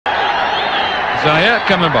Zaheer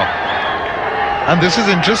coming back. And this is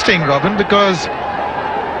interesting, Robin, because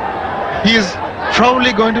he is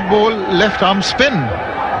probably going to bowl left arm spin.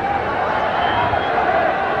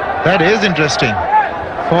 That is interesting.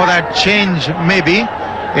 For that change, maybe,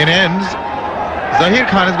 in ends, Zaheer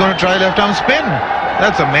Khan is going to try left arm spin.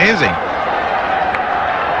 That's amazing.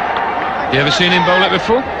 You ever seen him bowl it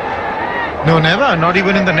before? No, never. Not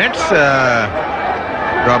even in the nets,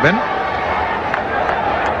 Robin.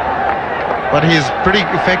 But he's pretty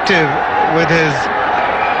effective with his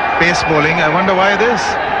pace bowling. I wonder why this.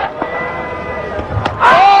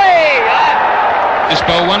 Just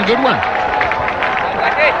bowl one good one.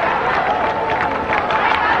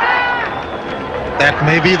 That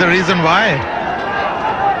may be the reason why.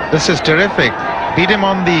 This is terrific. Beat him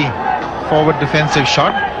on the forward defensive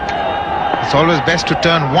shot. It's always best to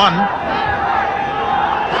turn one.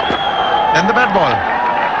 And the bat ball.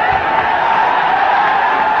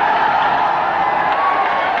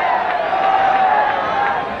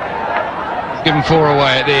 Given 4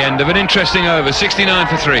 away at the end of an interesting over. 69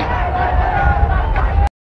 for 3.